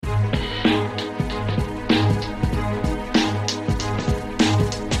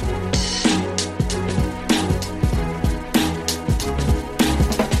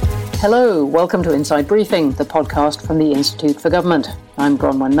Hello, welcome to Inside Briefing, the podcast from the Institute for Government. I'm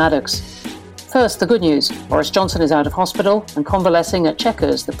Bronwyn Maddox. First, the good news. Boris Johnson is out of hospital and convalescing at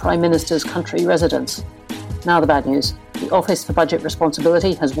Chequers, the Prime Minister's country residence. Now the bad news. The Office for Budget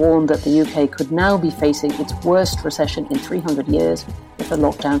Responsibility has warned that the UK could now be facing its worst recession in 300 years if the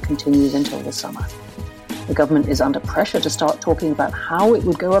lockdown continues until the summer. The government is under pressure to start talking about how it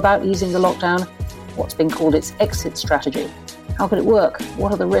would go about easing the lockdown, what's been called its exit strategy. How could it work?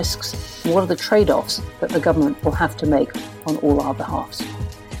 What are the risks? And what are the trade-offs that the government will have to make on all our behalves?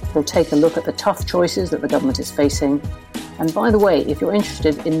 We'll take a look at the tough choices that the government is facing. And by the way, if you're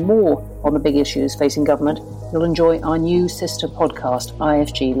interested in more on the big issues facing government, you'll enjoy our new sister podcast,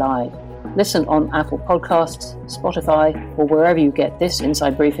 IFG Live. Listen on Apple Podcasts, Spotify, or wherever you get this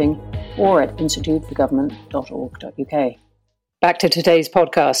Inside Briefing, or at instituteforgovernment.org.uk. Back to today's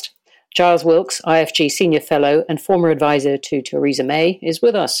podcast. Giles Wilkes, IFG Senior Fellow and former advisor to Theresa May, is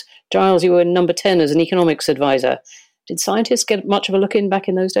with us. Giles, you were number 10 as an economics advisor. Did scientists get much of a look in back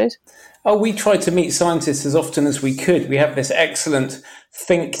in those days? Oh, we tried to meet scientists as often as we could. We have this excellent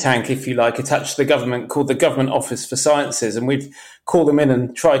think tank, if you like, attached to the government called the Government Office for Sciences. And we'd call them in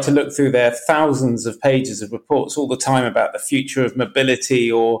and try to look through their thousands of pages of reports all the time about the future of mobility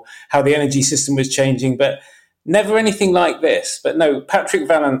or how the energy system was changing. But never anything like this. But no, Patrick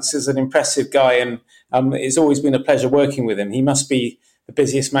Vallance is an impressive guy, and it's always been a pleasure working with him. He must be the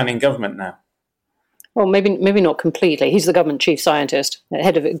busiest man in government now. Well, maybe not completely. He's the government chief scientist,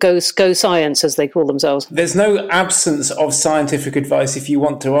 head of Go Science, as they call themselves. There's no absence of scientific advice if you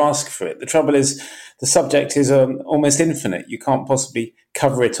want to ask for it. The trouble is the subject is almost infinite. You can't possibly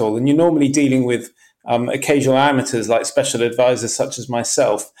cover it all. And you're normally dealing with occasional amateurs like special advisors such as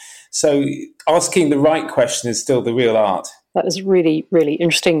myself. So asking the right question is still the real art. That is a really, really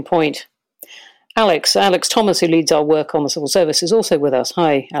interesting point. Alex Thomas, who leads our work on the civil service, is also with us.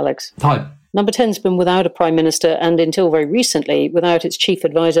 Hi, Alex. Hi. Number 10's been without a Prime Minister and until very recently without its chief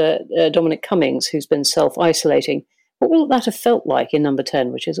advisor, Dominic Cummings, who's been self-isolating. What will that have felt like in Number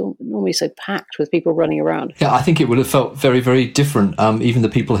 10, which is normally so packed with people running around? Yeah, I think it would have felt very, very different. Even the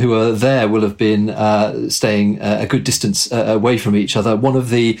people who are there will have been staying a good distance away from each other. One of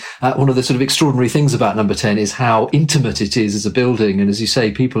the sort of extraordinary things about Number 10 is how intimate it is as a building. And as you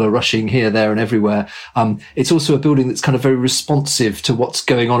say, people are rushing here, there and everywhere. It's also a building that's kind of very responsive to what's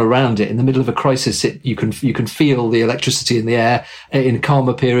going on around it. In the middle of a crisis, you can feel the electricity in the air. In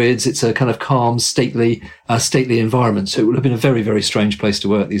calmer periods, it's a kind of calm, stately environment. So it would have been a very, very strange place to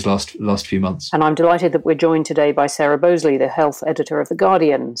work these last few months. And I'm delighted that we're joined today by Sarah Bosley, the health editor of The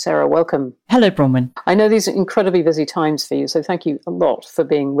Guardian. Sarah, welcome. Hello, Bronwyn. I know these are incredibly busy times for you, so thank you a lot for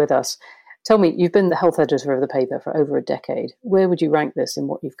being with us. Tell me, you've been the health editor of the paper for over a decade. Where would you rank this in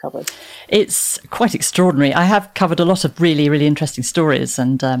what you've covered? It's quite extraordinary. I have covered a lot of really, really interesting stories,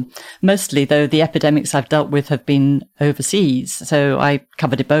 and mostly, though, the epidemics I've dealt with have been overseas. So I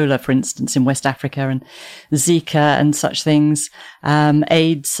covered Ebola, for instance, in West Africa, and Zika and such things,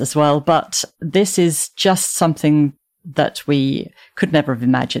 AIDS as well. But this is just something that we could never have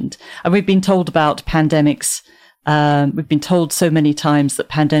imagined. And we've been told about pandemics. We've been told so many times that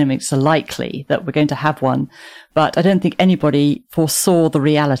pandemics are likely, that we're going to have one, but I don't think anybody foresaw the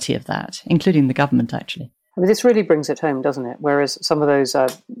reality of that, including the government, actually. I mean, this really brings it home, doesn't it? Whereas some of those,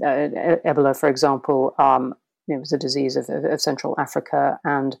 Ebola, for example, it was a disease of Central Africa,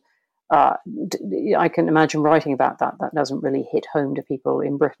 and I can imagine writing about that. That doesn't really hit home to people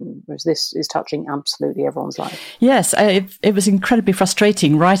in Britain, whereas this is touching absolutely everyone's life. Yes, it was incredibly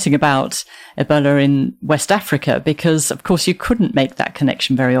frustrating writing about Ebola in West Africa because, of course, you couldn't make that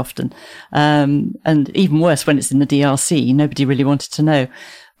connection very often. And even worse, when it's in the DRC, nobody really wanted to know.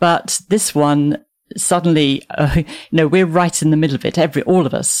 But this one, suddenly, we're right in the middle of it, all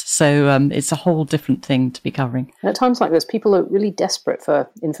of us. So it's a whole different thing to be covering. And at times like this, people are really desperate for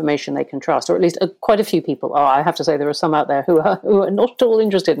information they can trust, or at least quite a few people are. I have to say there are some out there who are not at all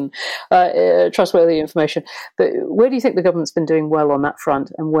interested in trustworthy information. But where do you think the government's been doing well on that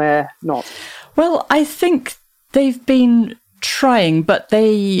front and where not? Well, I think they've been trying, but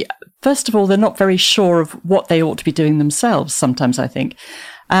first of all, they're not very sure of what they ought to be doing themselves sometimes, I think.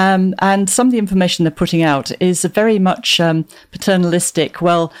 And some of the information they're putting out is very much paternalistic.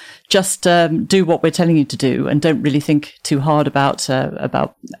 Well, just do what we're telling you to do, and don't really think too hard about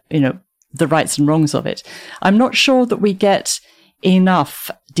the rights and wrongs of it. I'm not sure that we get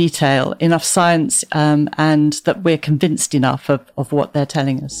enough detail, enough science, and that we're convinced enough of what they're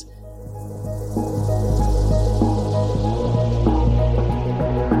telling us.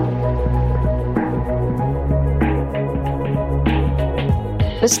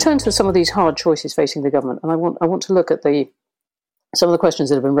 Let's turn to some of these hard choices facing the government, and I want to look at the some of the questions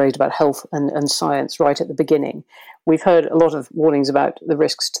that have been raised about health and science right at the beginning. We've heard a lot of warnings about the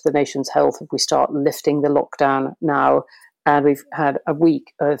risks to the nation's health if we start lifting the lockdown now. And we've had a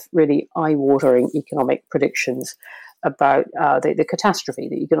week of really eye-watering economic predictions about the catastrophe,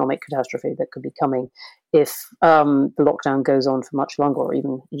 the economic catastrophe that could be coming if the lockdown goes on for much longer, or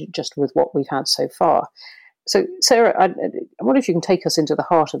even just with what we've had so far. So, Sarah, I wonder if you can take us into the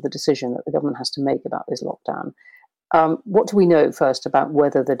heart of the decision that the government has to make about this lockdown. What do we know first about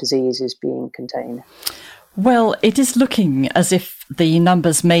whether the disease is being contained? Well, it is looking as if the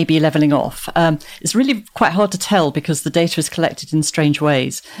numbers may be levelling off. It's really quite hard to tell because the data is collected in strange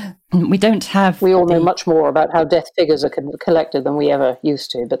ways. We don't have... We all know much more about how death figures are collected than we ever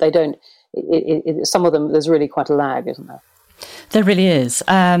used to, but they don't... some of them, there's really quite a lag, isn't there? There really is.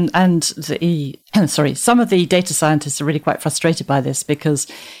 Some of the data scientists are really quite frustrated by this because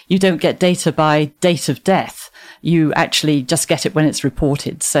you don't get data by date of death. You actually just get it when it's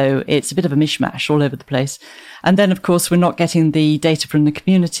reported. So it's a bit of a mishmash all over the place. And then, of course, we're not getting the data from the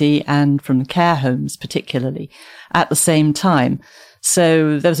community and from the care homes, particularly, at the same time.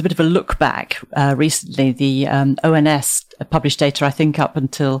 So there was a bit of a look back recently. The ONS published data, I think, up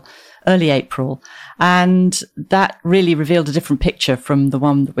until early April. And that really revealed a different picture from the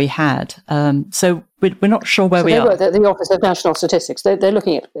one that we had. So we're not sure where we are. The Office of National Statistics, they're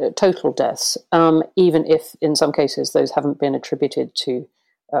looking at total deaths, even if in some cases those haven't been attributed to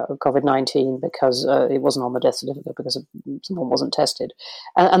COVID-19 because it wasn't on the death certificate because someone wasn't tested.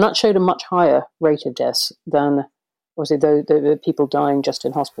 And that showed a much higher rate of deaths than, obviously, the people dying just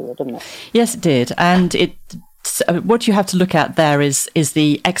in hospital, didn't it? Yes, it did. And what you have to look at there is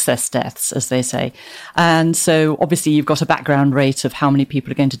the excess deaths, as they say. And so obviously you've got a background rate of how many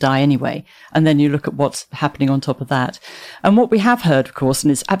people are going to die anyway. And then you look at what's happening on top of that. And what we have heard, of course,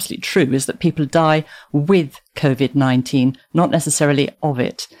 and it's absolutely true, is that people die with COVID-19, not necessarily of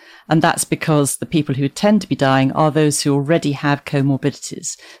it. And that's because the people who tend to be dying are those who already have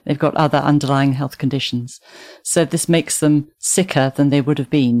comorbidities. They've got other underlying health conditions. So this makes them sicker than they would have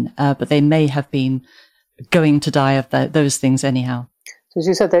been, but they may have been going to die of those things anyhow. So as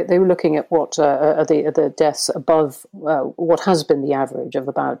you said, they were looking at what are the deaths above what has been the average of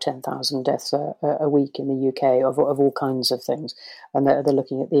about 10,000 deaths a week in the UK of all kinds of things, and they're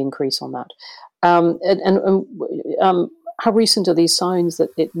looking at the increase on that. How recent are these signs that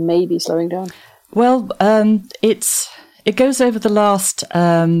it may be slowing down? Well, it goes over the last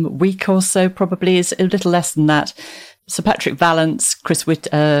week or so. Probably is a little less than that. Sir Patrick Vallance, Chris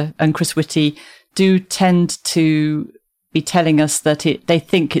Whitty do tend to be telling us that they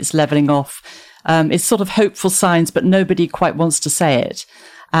think it's levelling off. It's sort of hopeful signs, but nobody quite wants to say it.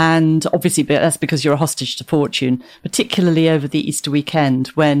 And obviously that's because you're a hostage to fortune, particularly over the Easter weekend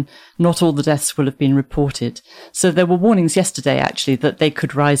when not all the deaths will have been reported. So there were warnings yesterday, actually, that they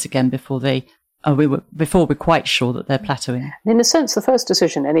could rise again before we're quite sure that they're plateauing. In a sense, the first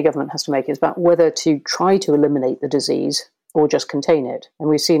decision any government has to make is about whether to try to eliminate the disease or just contain it. And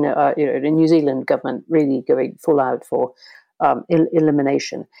we've seen the New Zealand government really going full out for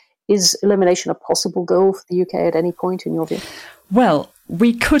elimination. Is elimination a possible goal for the UK at any point, in your view? Well,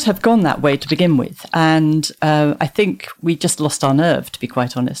 we could have gone that way to begin with. And I think we just lost our nerve, to be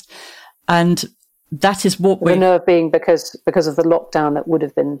quite honest. And that is what the nerve being because of the lockdown that would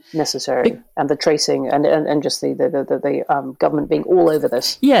have been necessary, and the tracing and just the government being all over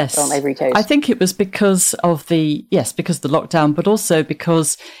this. Yes, on every case. I think it was because of the lockdown, but also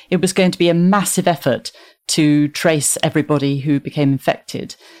because it was going to be a massive effort to trace everybody who became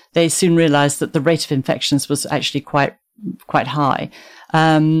infected. They soon realised that the rate of infections was actually quite high.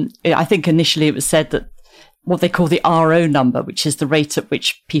 I think initially it was said that what they call the RO number, which is the rate at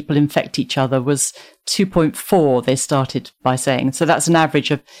which people infect each other, was 2.4, they started by saying. So that's an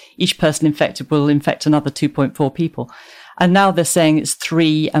average of each person infected will infect another 2.4 people. And now they're saying it's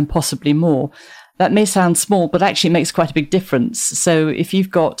 3 and possibly more. That may sound small, but actually makes quite a big difference. So if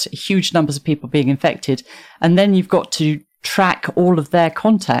you've got huge numbers of people being infected, and then you've got to track all of their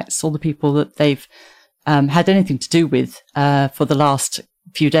contacts, all the people that they've had anything to do with for the last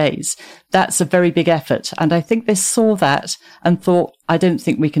few days, that's a very big effort. And I think they saw that and thought, I don't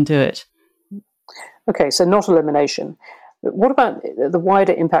think we can do it. Okay, so not elimination. But what about the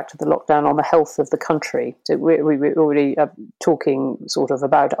wider impact of the lockdown on the health of the country? So we're already talking sort of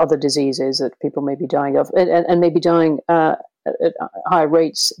about other diseases that people may be dying of, and maybe dying at higher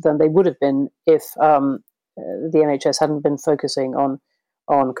rates than they would have been if the NHS hadn't been focusing on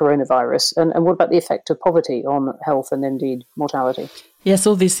coronavirus. And what about the effect of poverty on health and indeed mortality? Yes,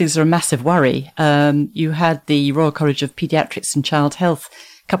 all these things are a massive worry. You had the Royal College of Paediatrics and Child Health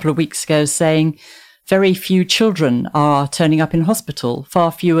a couple of weeks ago saying very few children are turning up in hospital,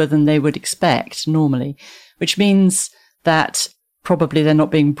 far fewer than they would expect normally, which means that probably they're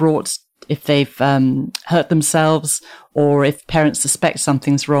not being brought if they've hurt themselves or if parents suspect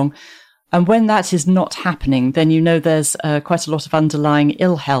something's wrong. And when that is not happening, then you know there's quite a lot of underlying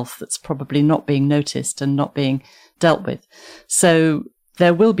ill health that's probably not being noticed and not being dealt with. So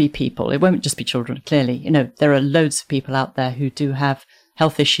there will be people, it won't just be children, clearly. You know, there are loads of people out there who do have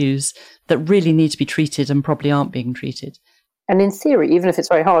health issues that really need to be treated and probably aren't being treated. And in theory, even if it's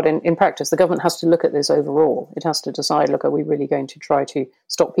very hard, in practice, the government has to look at this overall. It has to decide, look, are we really going to try to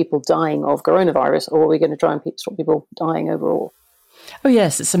stop people dying of coronavirus, or are we going to try and stop people dying overall? Oh,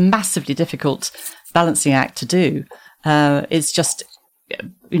 yes, it's a massively difficult balancing act to do. It's just,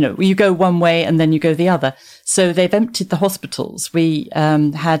 you know, you go one way and then you go the other. So they've emptied the hospitals. We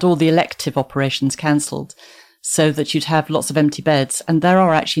had all the elective operations cancelled so that you'd have lots of empty beds. And there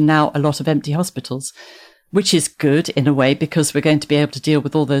are actually now a lot of empty hospitals, which is good in a way because we're going to be able to deal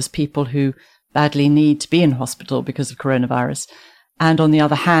with all those people who badly need to be in hospital because of coronavirus. And on the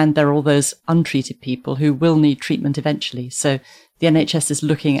other hand, there are all those untreated people who will need treatment eventually. So the NHS is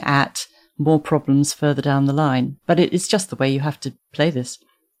looking at more problems further down the line. But it's just the way you have to play this.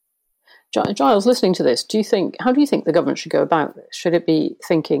 Giles, listening to this, how do you think the government should go about this? Should it be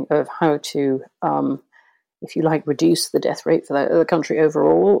thinking of how to, if you like, reduce the death rate for the country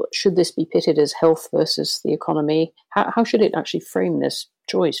overall? Should this be pitted as health versus the economy? How should it actually frame this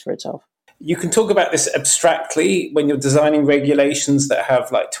choice for itself? You can talk about this abstractly when you're designing regulations that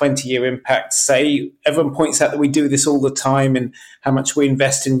have like 20-year impacts. Say, everyone points out that we do this all the time and how much we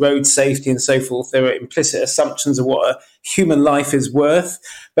invest in road safety and so forth. There are implicit assumptions of what a human life is worth.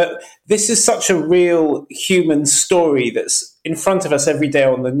 But this is such a real human story that's in front of us every day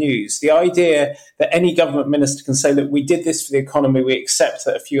on the news. The idea that any government minister can say, look, we did this for the economy, we accept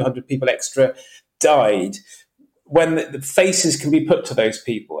that a few hundred people extra died, when the faces can be put to those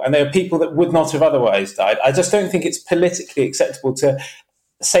people, and there are people that would not have otherwise died. I just don't think it's politically acceptable to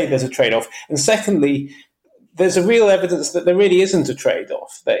say there's a trade-off. And secondly, there's a real evidence that there really isn't a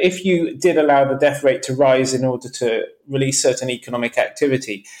trade-off, that if you did allow the death rate to rise in order to release certain economic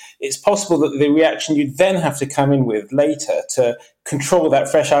activity, it's possible that the reaction you'd then have to come in with later to control that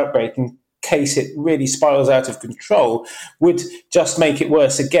fresh outbreak in case it really spirals out of control would just make it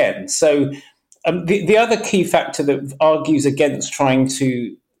worse again. So the other key factor that argues against trying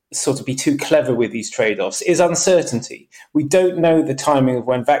to sort of be too clever with these trade-offs is uncertainty. We don't know the timing of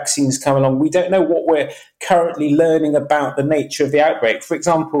when vaccines come along. We don't know what we're currently learning about the nature of the outbreak. For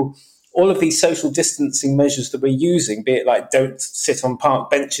example, all of these social distancing measures that we're using, be it like don't sit on park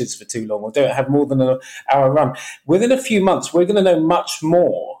benches for too long or don't have more than an hour run, within a few months, we're going to know much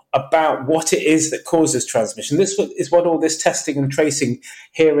more about what it is that causes transmission. This is what all this testing and tracing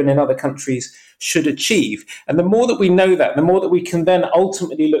here and in other countries should achieve. And the more that we know that, the more that we can then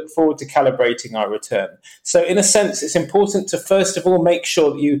ultimately look forward to calibrating our return. So in a sense, it's important to first of all make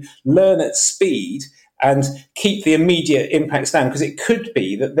sure that you learn at speed and keep the immediate impacts down, because it could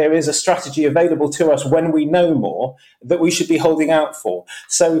be that there is a strategy available to us when we know more that we should be holding out for.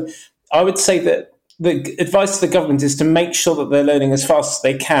 So I would say that the advice to the government is to make sure that they're learning as fast as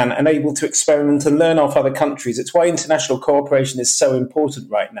they can and able to experiment and learn off other countries. It's why international cooperation is so important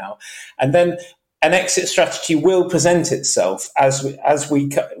right now. And then an exit strategy will present itself as we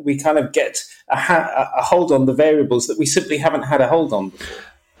kind of get a hold on the variables that we simply haven't had a hold on before.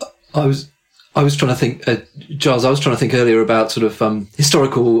 I was trying to think, Giles, I was trying to think earlier about sort of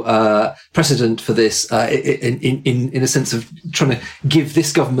historical precedent for this in a sense of trying to give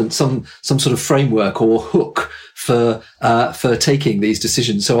this government some sort of framework or hook for taking these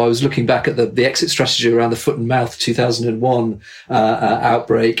decisions. So I was looking back at the exit strategy around the foot and mouth 2001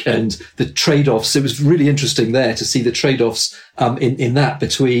 outbreak and the trade-offs. It was really interesting there to see the trade-offs in that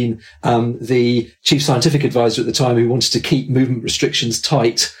between the chief scientific advisor at the time who wanted to keep movement restrictions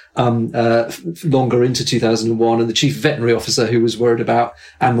tight longer into 2001, and the chief veterinary officer who was worried about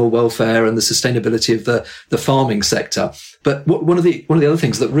animal welfare and the sustainability of the farming sector. But one of the other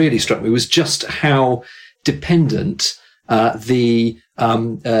things that really struck me was just how dependent the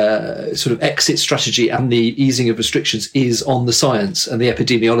sort of exit strategy and the easing of restrictions is on the science and the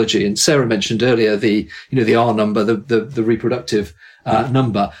epidemiology. And Sarah mentioned earlier the R number, the reproductive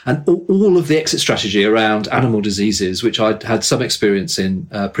number. And all of the exit strategy around animal diseases, which I'd had some experience in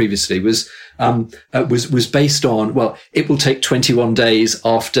previously, was based on, well, it will take 21 days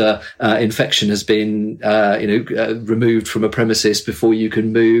after infection has been removed from a premises before you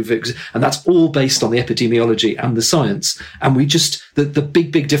can move, and that's all based on the epidemiology and the science. And we just the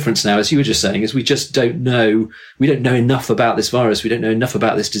big difference now, as you were just saying, is we just don't know enough about this virus. We don't know enough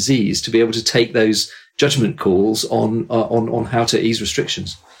about this disease to be able to take those judgment calls on how to ease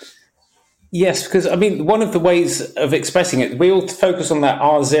restrictions. Yes, because I mean, one of the ways of expressing it, we all focus on that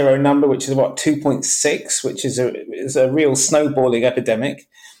R0 number, which is 2.6, which is a real snowballing epidemic.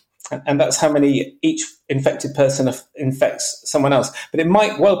 And that's how many each infected person infects someone else. But it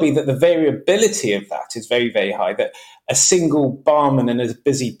might well be that the variability of that is very, very high, that a single barman in a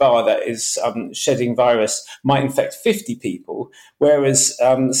busy bar that is shedding virus might infect 50 people, whereas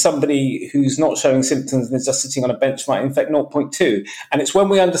somebody who's not showing symptoms and is just sitting on a bench might infect 0.2. And it's when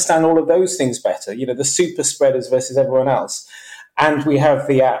we understand all of those things better, the super spreaders versus everyone else, and we have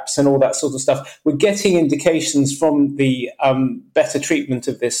the apps and all that sort of stuff, we're getting indications from the better treatment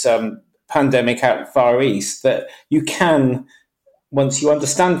of this pandemic out Far East that you can, once you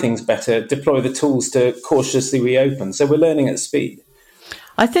understand things better, deploy the tools to cautiously reopen. So we're learning at speed.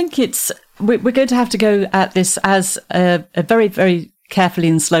 I think we're going to have to go at this as a very, very carefully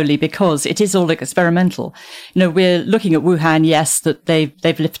and slowly, because it is all experimental. We're looking at Wuhan, yes, that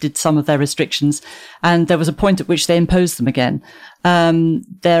they've lifted some of their restrictions, and there was a point at which they imposed them again.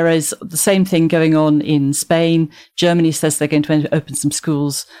 There is the same thing going on in Spain. Germany says they're going to open some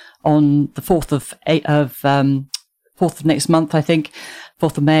schools on the 4th of next month, I think,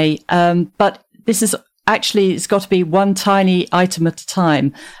 4th of May. But this is actually, it's got to be one tiny item at a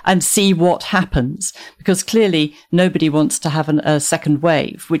time and see what happens, because clearly nobody wants to have a second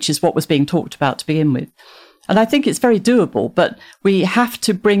wave, which is what was being talked about to begin with. And I think it's very doable, but we have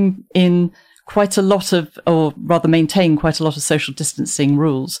to bring in quite a lot of, or rather maintain quite a lot of social distancing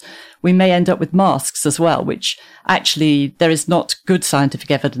rules. We may end up with masks as well, which actually there is not good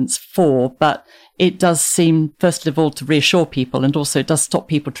scientific evidence for, but it does seem, first of all, to reassure people, and also does stop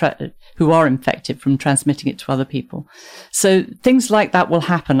people who are infected from transmitting it to other people. So things like that will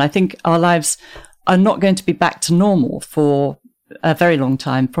happen. I think our lives are not going to be back to normal for a very long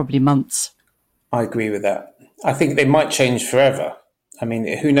time, probably months. I agree with that. I think they might change forever. I mean,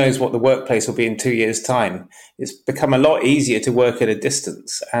 who knows what the workplace will be in 2 years' time. It's become a lot easier to work at a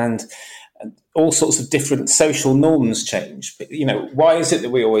distance, and all sorts of different social norms change. But, why is it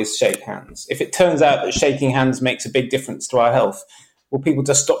that we always shake hands? If it turns out that shaking hands makes a big difference to our health, will people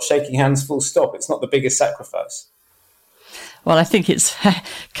just stop shaking hands full stop? It's not the biggest sacrifice. Well, I think it's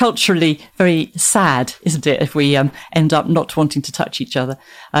culturally very sad, isn't it, if we end up not wanting to touch each other.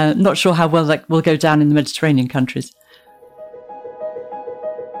 Not sure how well that will go down in the Mediterranean countries.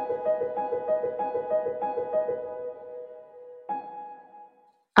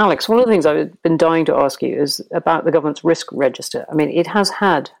 Alex, one of the things I've been dying to ask you is about the government's risk register. I mean, it has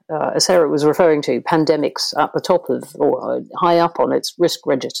had, as Sarah was referring to, pandemics at the top of, or high up on its risk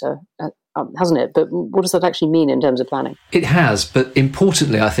register, hasn't it? But what does that actually mean in terms of planning? It has, but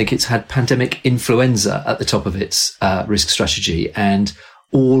importantly, I think it's had pandemic influenza at the top of its risk strategy, and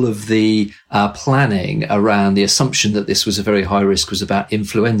all of the planning around the assumption that this was a very high risk was about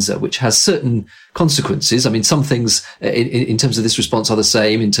influenza, which has certain consequences. I mean, some things in terms of this response are the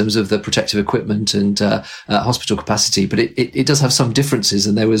same in terms of the protective equipment and hospital capacity, but it does have some differences.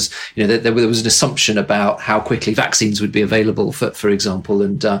 And there was, there was an assumption about how quickly vaccines would be available, for example,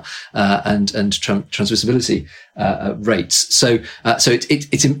 and transmissibility rates. So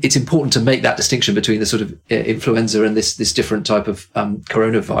it's important to make that distinction between the sort of influenza and this different type of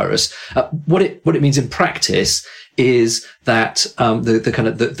coronavirus. What it means in practice is that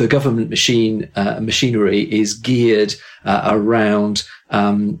the government machinery is geared around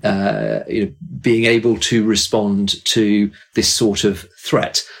being able to respond to this sort of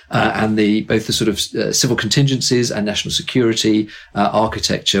threat, and both the sort of civil contingencies and national security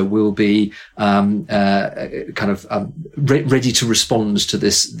architecture will be ready to respond to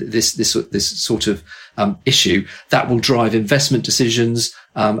this sort of issue that will drive investment decisions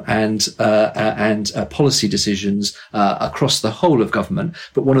and policy decisions across the whole of government.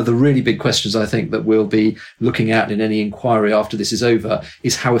 But one of the really big questions I think that we'll be looking at in any inquiry after this is over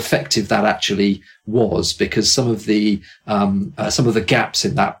is how effective that actually was, because some of the gaps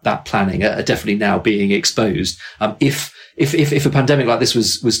in that planning are definitely now being exposed. If a pandemic like this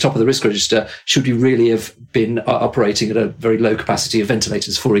was top of the risk register, should we really have been operating at a very low capacity of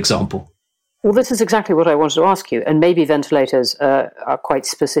ventilators, for example? Well, this is exactly what I wanted to ask you, and maybe ventilators are quite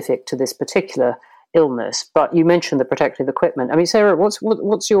specific to this particular illness. But you mentioned the protective equipment. I mean, Sarah,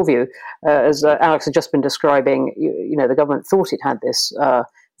 what's your view? As Alex had just been describing, the government thought it had this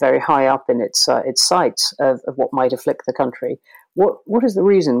very high up in its sights of what might afflict the country. What is the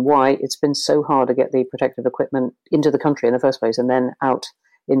reason why it's been so hard to get the protective equipment into the country in the first place and then out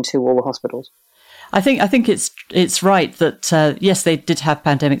into all the hospitals? I think it's right that yes, they did have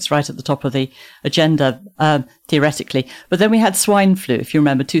pandemics right at the top of the agenda theoretically, but then we had swine flu, if you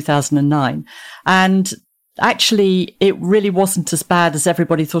remember, 2009, and actually it really wasn't as bad as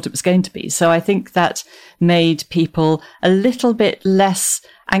everybody thought it was going to be. So I think that made people a little bit less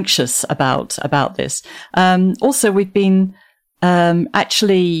anxious about this. Also, we've been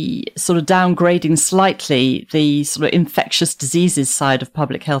actually sort of downgrading slightly the sort of infectious diseases side of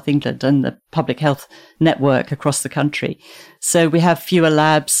Public Health England and the public health network across the country. So we have fewer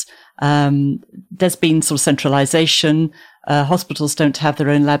labs. There's been sort of centralisation. Hospitals don't have their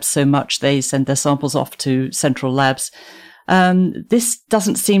own labs so much. They send their samples off to central labs. This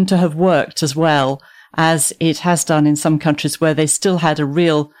doesn't seem to have worked as well as it has done in some countries where they still had a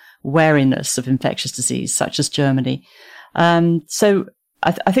real wariness of infectious disease, such as Germany. So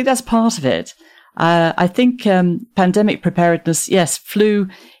I think that's part of it. I think pandemic preparedness, yes, flu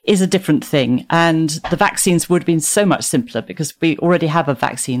is a different thing. And the vaccines would have been so much simpler because we already have a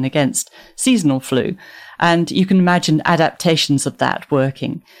vaccine against seasonal flu. And you can imagine adaptations of that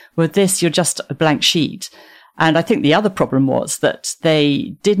working. With this, you're just a blank sheet. And I think the other problem was that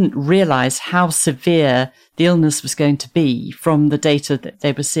they didn't realize how severe the illness was going to be from the data that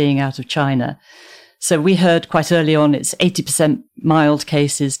they were seeing out of China. So we heard quite early on it's 80% mild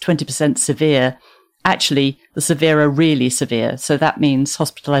cases, 20% severe. Actually, the severe are really severe. So that means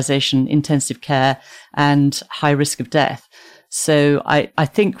hospitalization, intensive care, and high risk of death. So I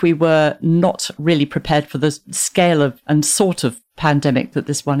think we were not really prepared for the scale of and sort of pandemic that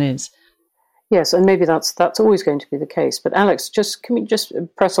this one is. Yes, and maybe that's always going to be the case. But Alex, can we just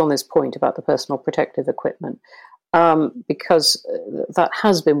press on this point about the personal protective equipment? Because that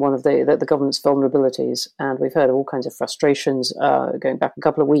has been one of the government's vulnerabilities, and we've heard of all kinds of frustrations going back a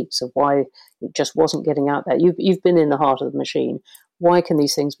couple of weeks of why it just wasn't getting out there. You've been in the heart of the machine. Why can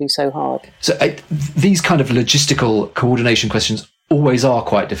these things be so hard? So these kind of logistical coordination questions always are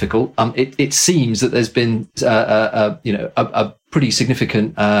quite difficult. It seems that there's been a pretty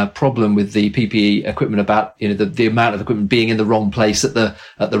significant problem with the PPE equipment about the amount of equipment being in the wrong place at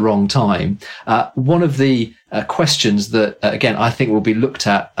the wrong time. One of the questions that again I think will be looked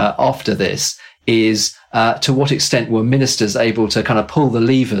at after this is to what extent were ministers able to kind of pull the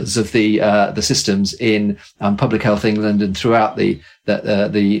levers of the systems in Public Health England and throughout the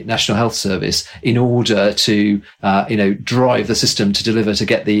National Health Service in order to drive the system to deliver to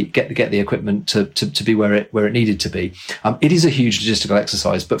get the equipment to be where it needed to be. It is a huge logistical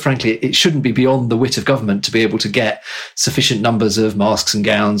exercise, but frankly, it shouldn't be beyond the wit of government to be able to get sufficient numbers of masks and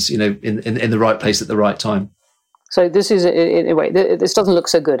gowns, in the right place at the right time. So this is, in a way, this doesn't look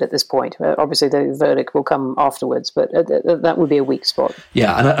so good at this point. Obviously, the verdict will come afterwards, but that would be a weak spot.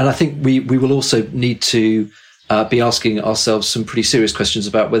 Yeah, and I think we will also need to be asking ourselves some pretty serious questions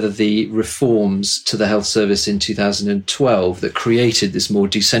about whether the reforms to the health service in 2012 that created this more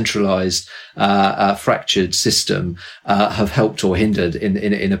decentralised, fractured system have helped or hindered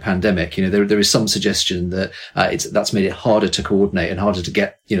in a pandemic. There is some suggestion that that's made it harder to coordinate and harder to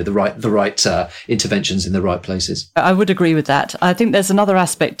get the right interventions in the right places. I would agree with that. I think there's another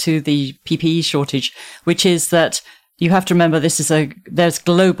aspect to the PPE shortage, which is that you have to remember there's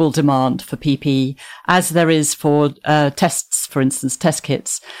global demand for PPE, as there is for tests, for instance, test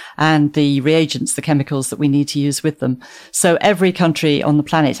kits and the reagents, the chemicals that we need to use with them. So every country on the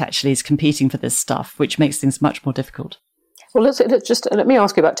planet actually is competing for this stuff, which makes things much more difficult. Well, let me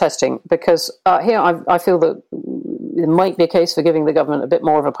ask you about testing, because here I feel that there might be a case for giving the government a bit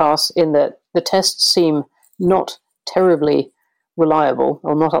more of a pass in that the tests seem not terribly reliable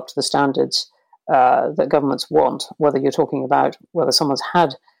or not up to the standards that governments want, whether you're talking about whether someone's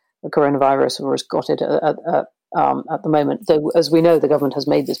had a coronavirus or has got it at the moment. Though, as we know, the government has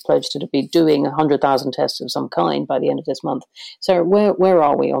made this pledge to be doing 100,000 tests of some kind by the end of this month. So where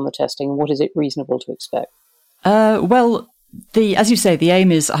are we on the testing? What is it reasonable to expect? As you say, the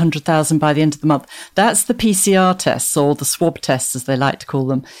aim is 100,000 by the end of the month. That's the PCR tests, or the swab tests, as they like to call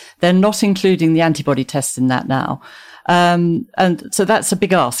them. They're not including the antibody tests in that now. And so that's a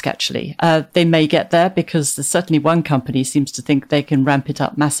big ask, actually. They may get there because there's certainly one company seems to think they can ramp it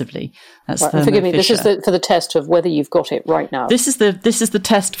up massively. That's right. Forgive me, this is for the test of whether you've got it right now. This is the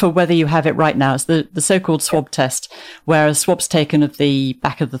test for whether you have it right now. It's the so-called swab test, where a swab's taken of the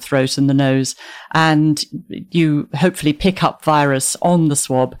back of the throat and the nose, and you hopefully pick up virus on the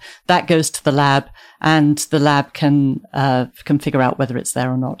swab. That goes to the lab, and the lab can figure out whether it's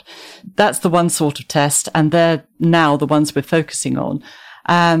there or not. That's the one sort of test, and they're now the ones we're focusing on.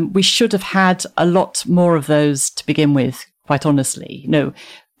 We should have had a lot more of those to begin with, quite honestly.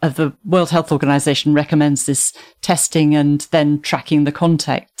 The World Health Organization recommends this testing and then tracking the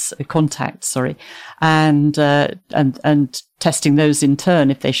contacts, and testing those in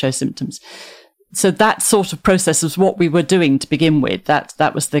turn if they show symptoms. So that sort of process was what we were doing to begin with.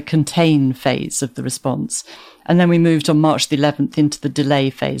 That was the contain phase of the response. And then we moved on March the 11th into the delay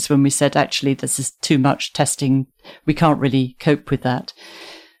phase when we said, actually, this is too much testing. We can't really cope with that.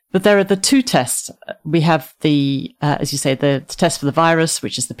 But there are the two tests. We have as you say, the test for the virus,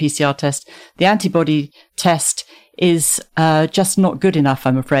 which is the PCR test. The antibody test is just not good enough,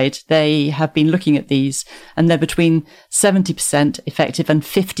 I'm afraid. They have been looking at these, and they're between 70% effective and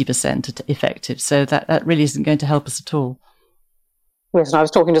 50% effective. So that really isn't going to help us at all. Yes, and I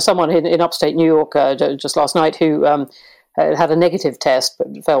was talking to someone in upstate New York just last night who had a negative test but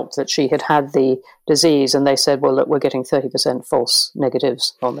felt that she had the disease, and they said, well, look, we're getting 30% false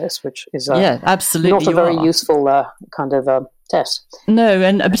negatives on this, which is absolutely not a very useful kind of test. No,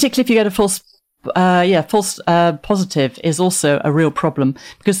 and particularly if you get a false positive is also a real problem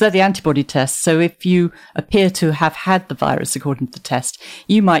because they're the antibody tests. So if you appear to have had the virus according to the test,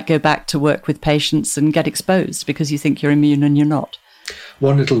 you might go back to work with patients and get exposed because you think you're immune and you're not.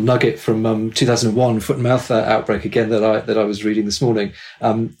 One little nugget from 2001 foot and mouth outbreak again that I was reading this morning.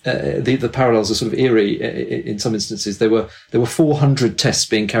 The parallels are sort of eerie in some instances. There were 400 tests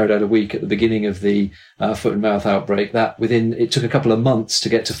being carried out a week at the beginning of the foot and mouth outbreak. It took a couple of months to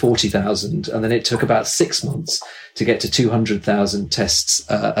get to 40,000, and then it took about 6 months to get to 200,000 tests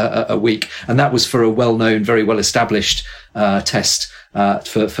a week. And that was for a well-known, very well-established test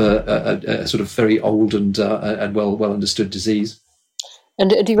for a sort of very old and well understood disease. And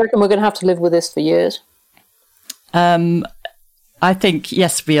do you reckon we're going to have to live with this for years? I think,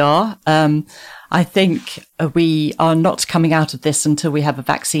 yes, we are. I think we are not coming out of this until we have a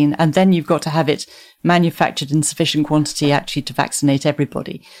vaccine. And then you've got to have it manufactured in sufficient quantity actually to vaccinate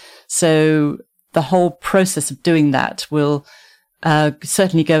everybody. So the whole process of doing that will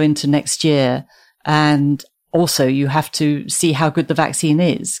certainly go into next year. And also you have to see how good the vaccine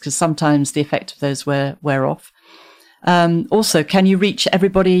is, because sometimes the effect of those wear off. Also, can you reach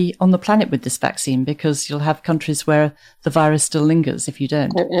everybody on the planet with this vaccine? Because you'll have countries where the virus still lingers if you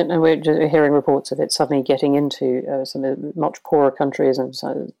don't. And we're hearing reports of it suddenly getting into some much poorer countries and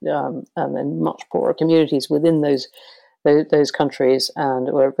then much poorer communities within those countries,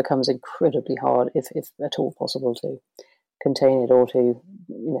 and where it becomes incredibly hard, if at all possible, to contain it or to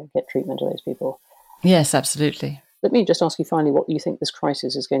get treatment to those people. Yes, absolutely. Let me just ask you finally what you think this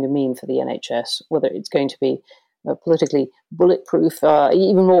crisis is going to mean for the NHS, whether it's going to be politically bulletproof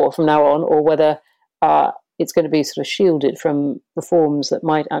even more from now on, or whether it's going to be sort of shielded from reforms that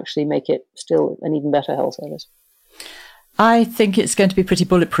might actually make it still an even better health service. I think it's going to be pretty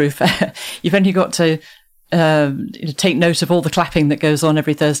bulletproof. You've only got to take note of all the clapping that goes on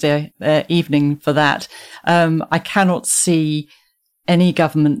every Thursday evening for that. I cannot see any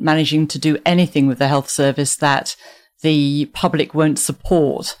government managing to do anything with the health service that the public won't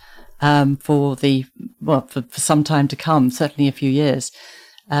support for some time to come, certainly a few years.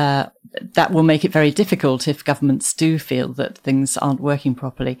 That will make it very difficult if governments do feel that things aren't working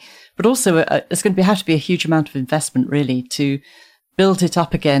properly. But also, there's going to have to be a huge amount of investment, really, to build it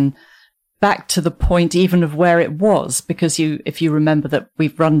up again back to the point even of where it was, because if you remember that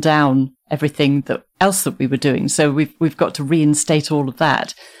we've run down everything else that we were doing. So we've got to reinstate all of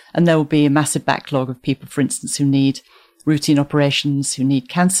that. And there will be a massive backlog of people, for instance, who need routine operations, who need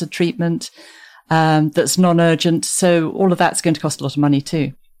cancer treatment that's non-urgent. So all of that's going to cost a lot of money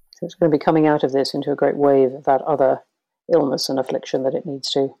too. So it's going to be coming out of this into a great wave of that other illness and affliction that it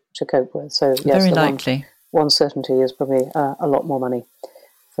needs to cope with. So yes, very likely. One certainty is probably a lot more money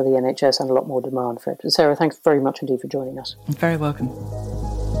for the NHS and a lot more demand for it. Sarah, thanks very much indeed for joining us. You're very welcome.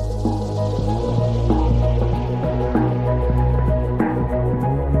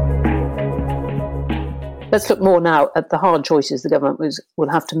 Let's look more now at the hard choices the government will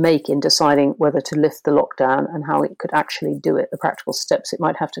have to make in deciding whether to lift the lockdown and how it could actually do it, the practical steps it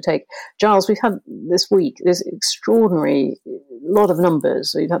might have to take. Giles, we've had this week this extraordinary lot of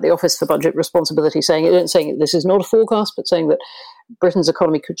numbers. We've had the Office for Budget Responsibility saying this is not a forecast, but saying that Britain's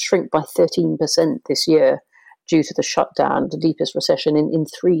economy could shrink by 13% this year due to the shutdown, the deepest recession in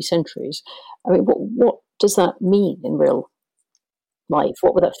 3 centuries. I mean, what does that mean in real life?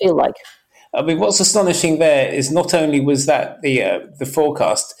 What would that feel like? I mean, what's astonishing there is not only was that the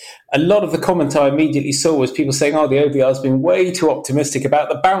forecast, a lot of the comment I immediately saw was people saying, the OBR has been way too optimistic about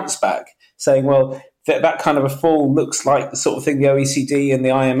the bounce back, saying, well, that kind of a fall looks like the sort of thing the OECD and the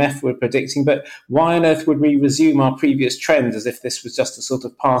IMF were predicting, but why on earth would we resume our previous trends as if this was just a sort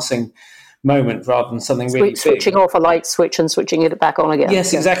of passing moment rather than something really switching big. Off a light switch and switching it back on again.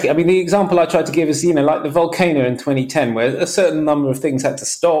 Yes, exactly. I mean, the example I tried to give is, like the volcano in 2010, where a certain number of things had to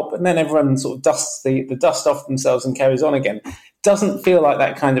stop and then everyone sort of dusts the dust off themselves and carries on again. Doesn't feel like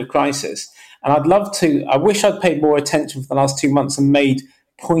that kind of crisis. And I wish I'd paid more attention for the last 2 months and made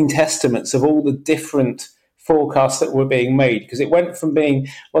point estimates of all the different forecasts that were being made, because it went from being,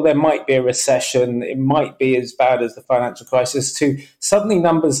 well, there might be a recession, it might be as bad as the financial crisis, to suddenly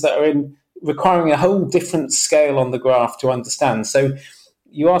numbers that are requiring a whole different scale on the graph to understand. So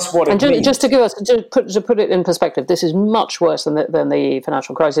you ask what it means. Just to put it in perspective, this is much worse than the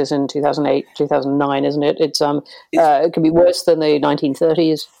financial crisis in 2008, 2009, isn't it? It can be worse than the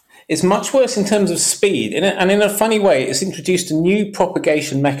 1930s. It's much worse in terms of speed. And in a funny way, it's introduced a new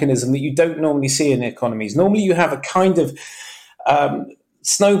propagation mechanism that you don't normally see in economies. Normally you have a kind of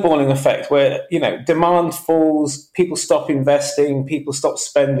snowballing effect where, demand falls, people stop investing, people stop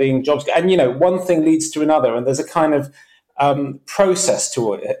spending, jobs, and, one thing leads to another. And there's a kind of process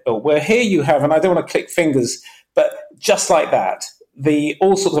to it. Where here you have, and I don't want to click fingers, but just like that,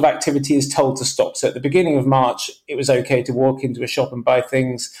 all sorts of activity is told to stop. So at the beginning of March, it was okay to walk into a shop and buy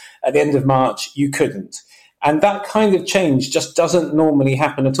things. At the end of March, you couldn't. And that kind of change just doesn't normally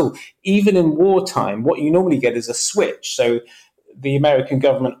happen at all. Even in wartime, what you normally get is a switch. So the American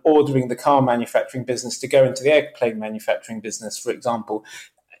government ordering the car manufacturing business to go into the airplane manufacturing business, for example.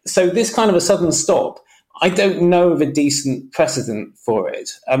 So this kind of a sudden stop, I don't know of a decent precedent for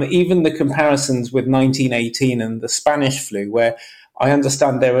it. Even the comparisons with 1918 and the Spanish flu, where I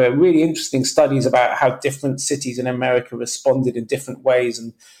understand there were really interesting studies about how different cities in America responded in different ways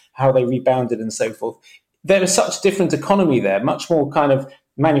and how they rebounded and so forth. There is such different economy there, much more kind of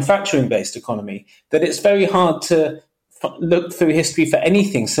manufacturing-based economy, that it's very hard to look through history for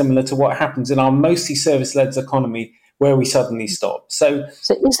anything similar to what happens in our mostly service-led economy where we suddenly stop. So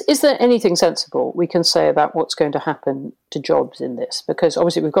is there anything sensible we can say about what's going to happen to jobs in this? Because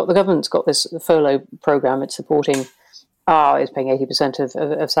obviously the government's got this furlough program. It's supporting, it's paying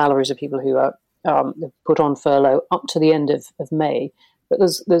 80% of salaries of people who are put on furlough up to the end of May. But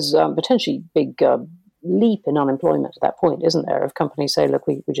there's potentially big leap in unemployment at that point, isn't there? If companies say, look,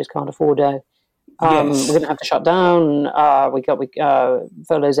 we just can't afford yes. We're going to have to shut down.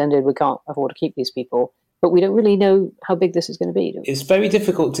 Furloughs ended. We can't afford to keep these people. But we don't really know how big this is going to be. It's very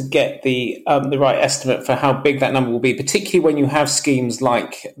difficult to get the right estimate for how big that number will be, particularly when you have schemes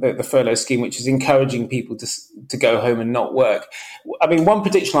like the furlough scheme, which is encouraging people to go home and not work. I mean, one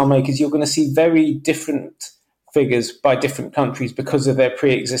prediction I'll make is you're going to see very different figures by different countries because of their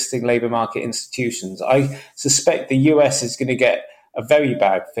pre-existing labour market institutions. I suspect the US is going to get a very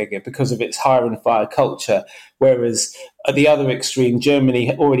bad figure because of its hire and fire culture, whereas at the other extreme,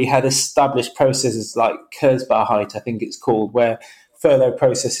 Germany already had established processes like Kurzarbeit, I think it's called, where furlough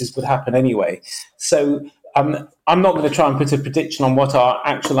processes would happen anyway. So I'm not going to try and put a prediction on what our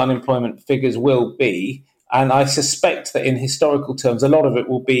actual unemployment figures will be. And I suspect that in historical terms, a lot of it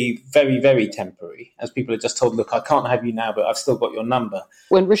will be very, very temporary, as people are just told, look, I can't have you now, but I've still got your number.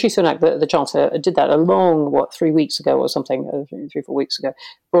 When Rishi Sunak, the Chancellor, did that a long, 3 weeks ago or something, 3-4 weeks ago,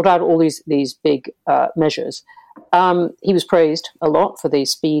 brought out all these big measures, he was praised a lot for the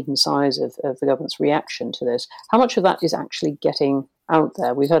speed and size of the government's reaction to this. How much of that is actually getting out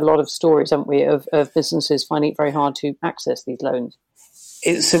there? We've heard a lot of stories, haven't we, of businesses finding it very hard to access these loans.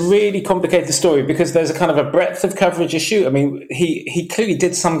 It's a really complicated story because there's a kind of a breadth of coverage issue. I mean, he clearly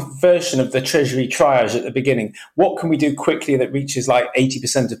did some version of the Treasury triage at the beginning. What can we do quickly that reaches like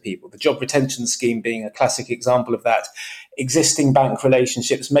 80% of people? The job retention scheme being a classic example of that. Existing bank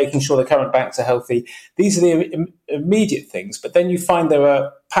relationships, making sure the current banks are healthy. These are the immediate things. But then you find there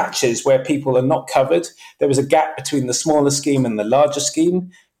are patches where people are not covered. There was a gap between the smaller scheme and the larger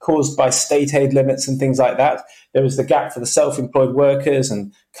scheme, caused by state aid limits and things like that. There was the gap for the self-employed workers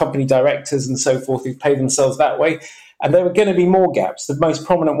and company directors and so forth who pay themselves that way. And there are going to be more gaps. The most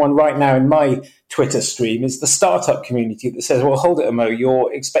prominent one right now in my Twitter stream is the startup community that says, well, hold it, Mo,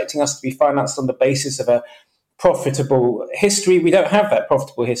 you're expecting us to be financed on the basis of a profitable history. We don't have that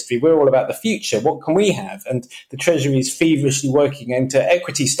profitable history. We're all about the future. What can we have? And the Treasury is feverishly working into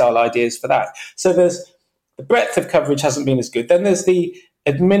equity-style ideas for that. So there's the breadth of coverage hasn't been as good. Then there's the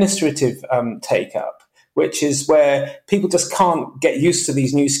administrative take-up, which is where people just can't get used to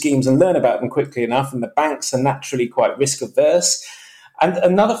these new schemes and learn about them quickly enough, and the banks are naturally quite risk-averse. And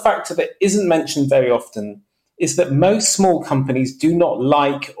another factor that isn't mentioned very often is that most small companies do not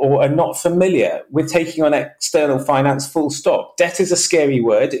like or are not familiar with taking on external finance full stop. Debt is a scary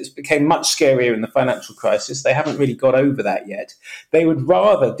word. It became much scarier in the financial crisis. They haven't really got over that yet. They would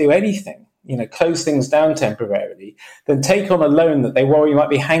rather do anything, close things down temporarily, than take on a loan that they worry might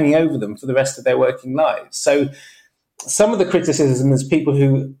be hanging over them for the rest of their working lives. So some of the criticism is people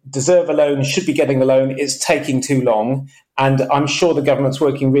who deserve a loan should be getting a loan. It's taking too long. And I'm sure the government's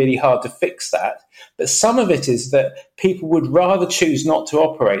working really hard to fix that. But some of it is that people would rather choose not to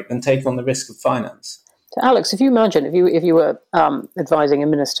operate than take on the risk of finance. So Alex, if you imagine, if you were advising a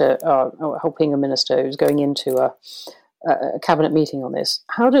minister or helping a minister who's going into a cabinet meeting on this,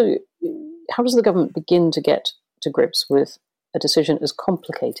 how does the government begin to get to grips with a decision as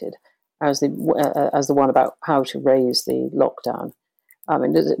complicated as the one about how to raise the lockdown? I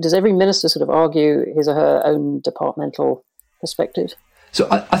mean, does every minister sort of argue his or her own departmental perspective? So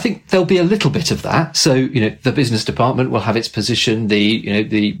I think there'll be a little bit of that. So, the business department will have its position. The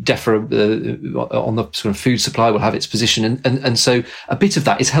DEFRA on the sort of food supply will have its position. And so a bit of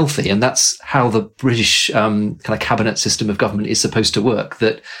that is healthy. And that's how the British kind of cabinet system of government is supposed to work,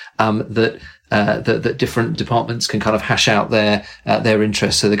 that different departments can kind of hash out their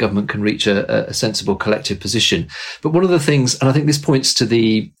interests so the government can reach a sensible collective position. But one of the things, and I think this points to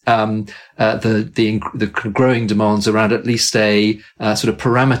the growing demands around at least a sort of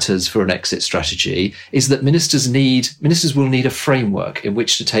parameters for an exit strategy, is that ministers will need a framework in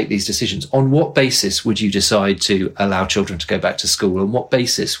which to take these decisions. On what basis would you decide to allow children to go back to school? On what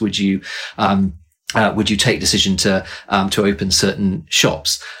basis would you take decision to open certain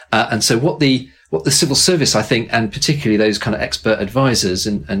shops? And so what the civil service, I think, and particularly those kind of expert advisors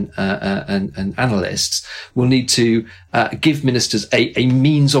and analysts will need to give ministers a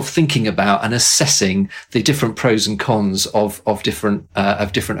means of thinking about and assessing the different pros and cons of different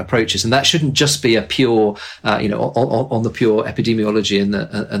approaches. And that shouldn't just be a pure, on the pure epidemiology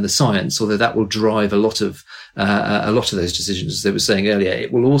and the science, although that will drive a lot of those decisions. As they were saying earlier,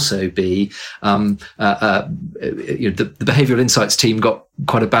 it will also be, the behavioural insights team got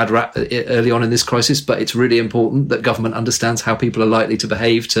quite a bad rap early on in this crisis, but it's really important that government understands how people are likely to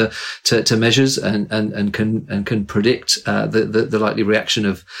behave to measures and can predict the likely reaction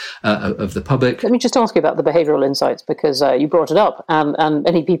of the public. Let me just ask you about the behavioural insights, because you brought it up, and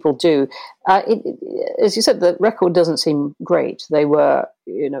many people do. As you said, the record doesn't seem great. They were,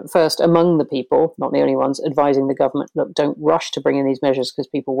 first among the people, not the only ones, advising the government, look, don't rush to bring in these measures because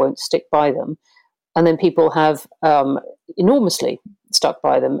people won't stick by them. And then people have enormously stuck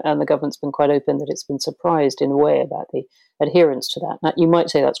by them, and the government's been quite open that it's been surprised in a way about the adherence to that. Now, you might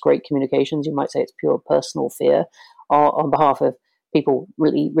say that's great communications. You might say it's pure personal fear on behalf of people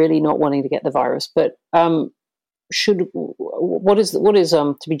really, really not wanting to get the virus. But what is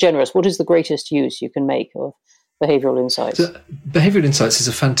to be generous, what is the greatest use you can make of behavioural insights? So, behavioural insights is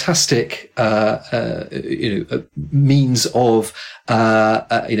a fantastic, means of,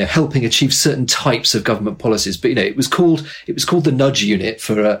 helping achieve certain types of government policies. But it was called the nudge unit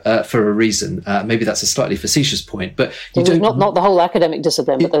for a reason. Maybe that's a slightly facetious point, but not the whole academic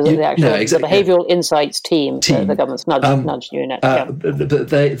discipline, but the actual the behavioural insights team. The government's nudge unit. But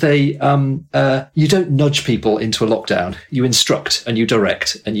they you don't nudge people into a lockdown. You instruct and you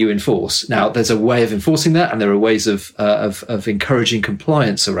direct and you enforce. Now, there's a way of enforcing that, and there are ways of encouraging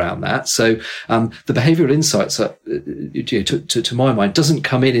compliance around that. So the behavioural insights, to my mind, doesn't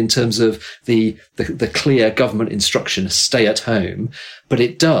come in terms of the clear government instruction, stay at home, but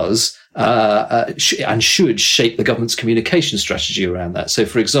it does and should shape the government's communication strategy around that. So,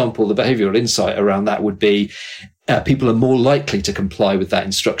 for example, the behavioural insight around that would be people are more likely to comply with that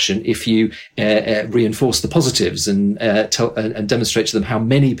instruction if you reinforce the positives and demonstrate to them how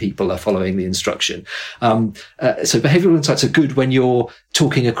many people are following the instruction. So behavioural insights are good when you're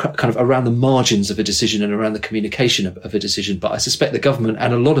talking kind of around the margins of a decision and around the communication of a decision. But I suspect the government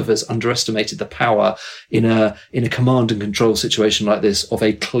and a lot of us underestimated the power in a command and control situation like this of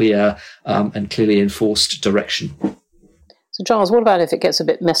a clear and clearly enforced direction. So, Charles, what about if it gets a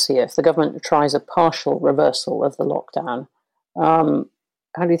bit messier, if the government tries a partial reversal of the lockdown?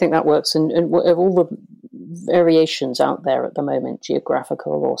 How do you think that works? And of all the variations out there at the moment,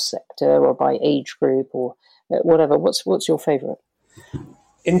 geographical or sector or by age group or whatever, what's your favourite?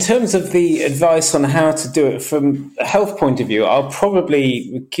 In terms of the advice on how to do it from a health point of view, I'll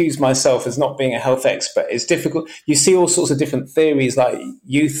probably accuse myself as not being a health expert. It's difficult. You see all sorts of different theories like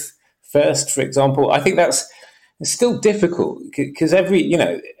youth first, for example. I think it's still difficult because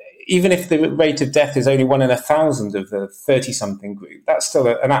even if the rate of death is only 1 in 1,000 of the 30-something group, that's still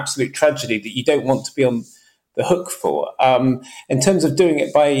an absolute tragedy that you don't want to be on the hook for. In terms of doing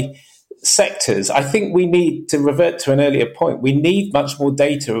it by sectors, I think we need to revert to an earlier point. We need much more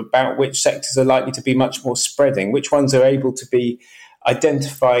data about which sectors are likely to be much more spreading, which ones are able to be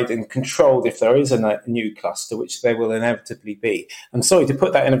identified and controlled if there is a new cluster, which there will inevitably be. I'm sorry to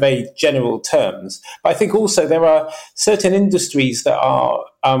put that in a very general terms, but I think also there are certain industries that are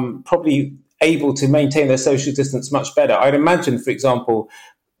probably able to maintain their social distance much better. I'd imagine, for example,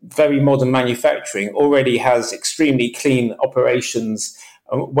 very modern manufacturing already has extremely clean operations,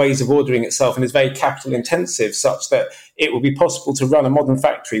 ways of ordering itself, and is very capital intensive, such that it will be possible to run a modern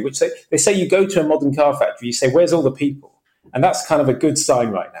factory, which they say you go to a modern car factory, you say, where's all the people? And that's kind of a good sign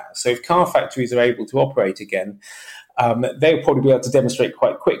right now. So if car factories are able to operate again, they'll probably be able to demonstrate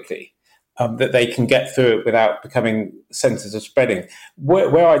quite quickly that they can get through it without becoming centres of spreading.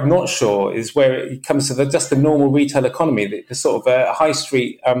 Where I'm not sure is where it comes to just the normal retail economy, the sort of high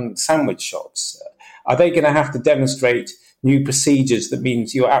street sandwich shops. Are they going to have to demonstrate new procedures that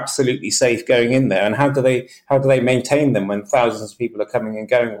means you're absolutely safe going in there? And how do they maintain them when thousands of people are coming and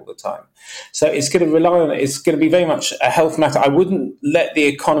going all the time? So it's going to be very much a health matter. I wouldn't let the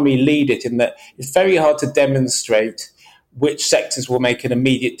economy lead it, in that it's very hard to demonstrate which sectors will make an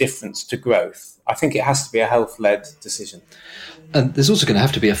immediate difference to growth. I think it has to be a health-led decision. And there's also going to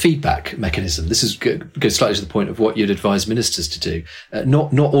have to be a feedback mechanism. This goes slightly to the point of what you'd advise ministers to do.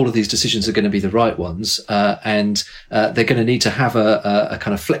 Not all of these decisions are going to be the right ones, and they're going to need to have a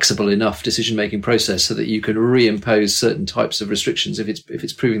kind of flexible enough decision-making process so that you can reimpose certain types of restrictions if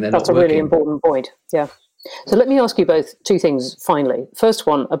it's proving they're not working. That's a really important point. Yeah. So let me ask you both two things. Finally, first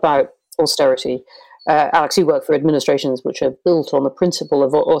one about austerity. Alex, you work for administrations which are built on the principle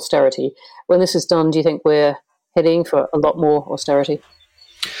of austerity. When this is done, do you think we're heading for a lot more austerity?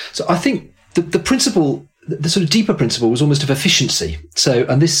 So I think the principle, the sort of deeper principle, was almost of efficiency. So,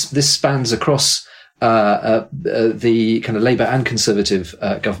 and this spans across the kind of Labour and Conservative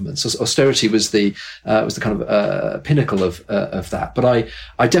governments. Austerity was the kind of pinnacle of that. But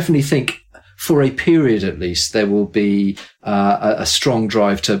I definitely think, for a period at least, there will be a strong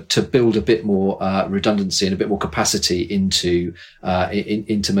drive to build a bit more redundancy and a bit more capacity into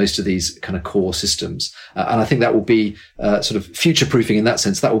most of these kind of core systems. And I think that will be sort of future-proofing in that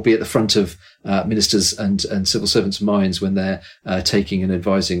sense. That will be at the front of ministers and civil servants' minds when they're taking and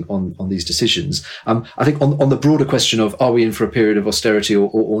advising on these decisions. I think on the broader question of, are we in for a period of austerity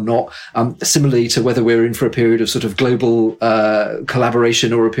or not, similarly to whether we're in for a period of sort of global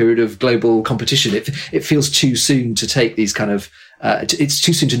collaboration or a period of global competition, it feels too soon to take these kind of it's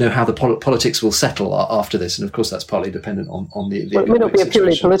too soon to know how the politics will settle after this, and of course that's partly dependent on the well, it may not be a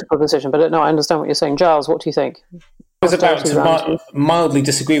purely political decision, but no, I understand what you're saying. Giles, what do you think? I was about to mildly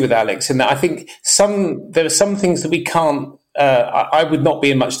disagree with Alex in that I think there are some things that we can't, I would not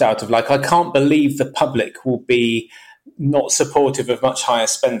be in much doubt of. Like, I can't believe the public will be not supportive of much higher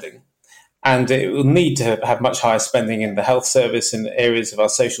spending. And it will need to have much higher spending in the health service and areas of our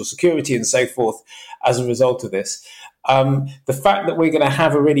social security and so forth as a result of this. The fact that we're going to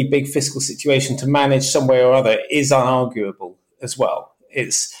have a really big fiscal situation to manage some way or other is unarguable as well.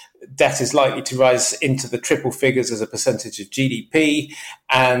 Debt is likely to rise into the triple figures as a percentage of GDP,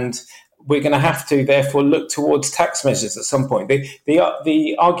 and we're going to have to therefore look towards tax measures at some point.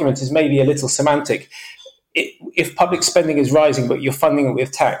 The argument is maybe a little semantic. If public spending is rising, but you're funding it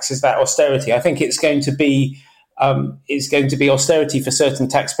with tax, is that austerity? I think it's going to be austerity for certain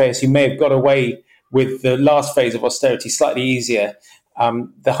taxpayers who may have got away with the last phase of austerity slightly easier.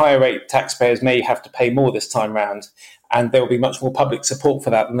 The higher rate taxpayers may have to pay more this time round, and there will be much more public support for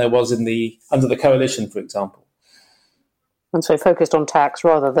that than there was under the coalition, for example. And so focused on tax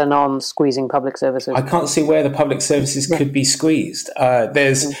rather than on squeezing public services. I can't see where the public services could be squeezed.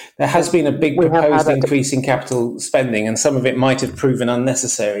 There has been a big proposed increase in capital spending, and some of it might have proven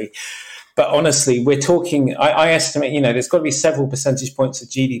unnecessary. But honestly, we're talking, I estimate, there's got to be several percentage points of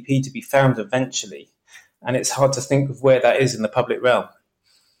GDP to be found eventually. And it's hard to think of where that is in the public realm.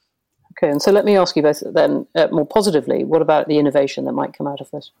 Okay, and so let me ask you both then, more positively, what about the innovation that might come out of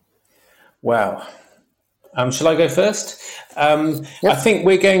this? Wow. Shall I go first? Yep. I think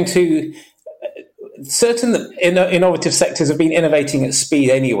we're going to... certain innovative sectors have been innovating at speed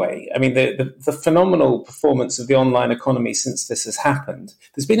anyway. I mean, the phenomenal performance of the online economy since this has happened,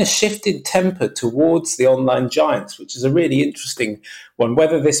 there's been a shifted temper towards the online giants, which is a really interesting one.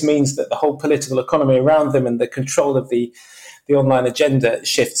 Whether this means that the whole political economy around them and the control of the online agenda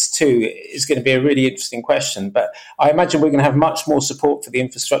shifts too is going to be a really interesting question. But I imagine we're going to have much more support for the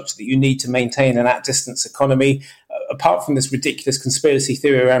infrastructure that you need to maintain an at-distance economy. Apart from this ridiculous conspiracy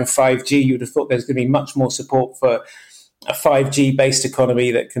theory around 5G, you would have thought there's going to be much more support for a 5G-based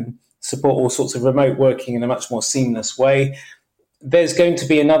economy that can support all sorts of remote working in a much more seamless way. There's going to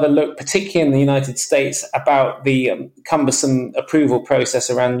be another look, particularly in the United States, about the cumbersome approval process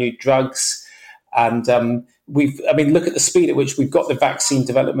around new drugs. And look at the speed at which we've got the vaccine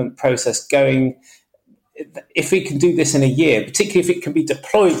development process going. If we can do this in a year, particularly if it can be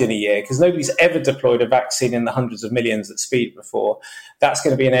deployed in a year, because nobody's ever deployed a vaccine in the hundreds of millions at speed before, that's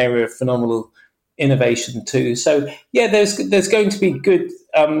going to be an area of phenomenal innovation too. So yeah, there's going to be good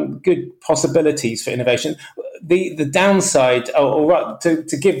possibilities for innovation. The downside,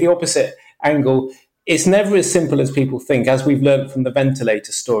 to give the opposite angle, it's never as simple as people think. As we've learned from the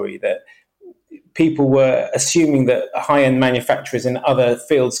ventilator story, that people were assuming that high-end manufacturers in other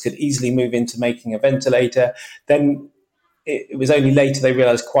fields could easily move into making a ventilator. Then it was only later they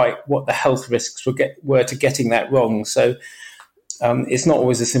realized quite what the health risks were to getting that wrong. So it's not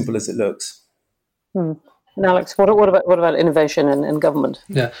always as simple as it looks. And Alex, what about innovation in government?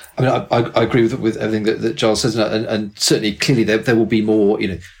 Yeah, I mean, I agree with everything that Giles says, and certainly, clearly, there will be more.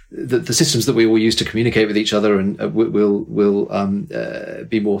 The systems that we all use to communicate with each other and will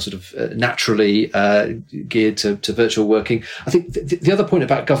be more sort of naturally geared to virtual working. I think the other point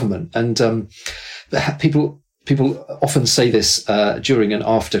about government, and people often say this during and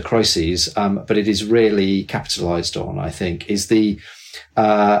after crises, but it is rarely capitalised on, I think, is the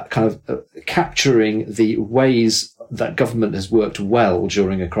kind of capturing the ways that government has worked well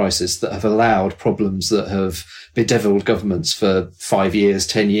during a crisis that have allowed problems that have bedeviled governments for 5 years,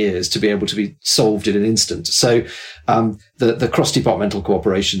 10 years to be able to be solved in an instant. So, the cross-departmental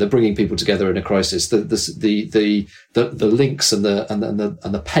cooperation, the bringing people together in a crisis, the links and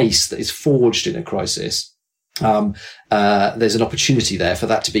the pace that is forged in a crisis. There's an opportunity there for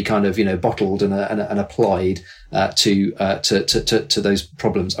that to be kind of, bottled and applied to those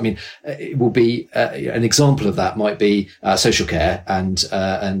problems. I mean, it will be an example of that might be social care and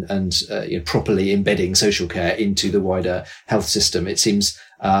properly embedding social care into the wider health system. It seems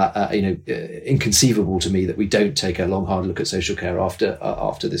inconceivable to me that we don't take a long, hard look at social care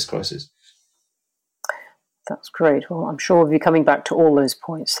after this crisis. That's great. Well, I'm sure we'll be coming back to all those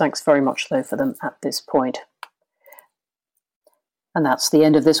points. Thanks very much, though, for them at this point. And that's the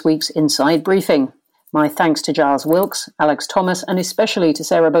end of this week's Inside Briefing. My thanks to Giles Wilkes, Alex Thomas, and especially to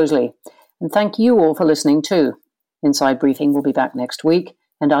Sarah Bosley. And thank you all for listening too. Inside Briefing will be back next week,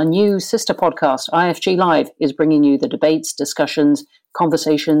 and our new sister podcast, IFG Live, is bringing you the debates, discussions,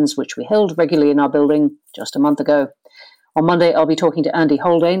 conversations which we held regularly in our building just a month ago. On Monday, I'll be talking to Andy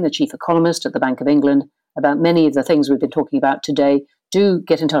Haldane, the chief economist at the Bank of England, about many of the things we've been talking about today. Do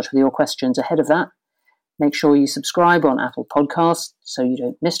get in touch with your questions ahead of that. Make sure you subscribe on Apple Podcasts so you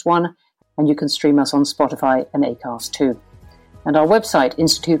don't miss one, and you can stream us on Spotify and Acast too. And our website,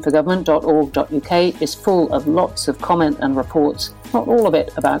 instituteforgovernment.org.uk, is full of lots of comment and reports, not all of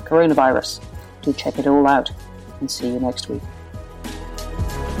it about coronavirus. Do check it all out, and see you next week.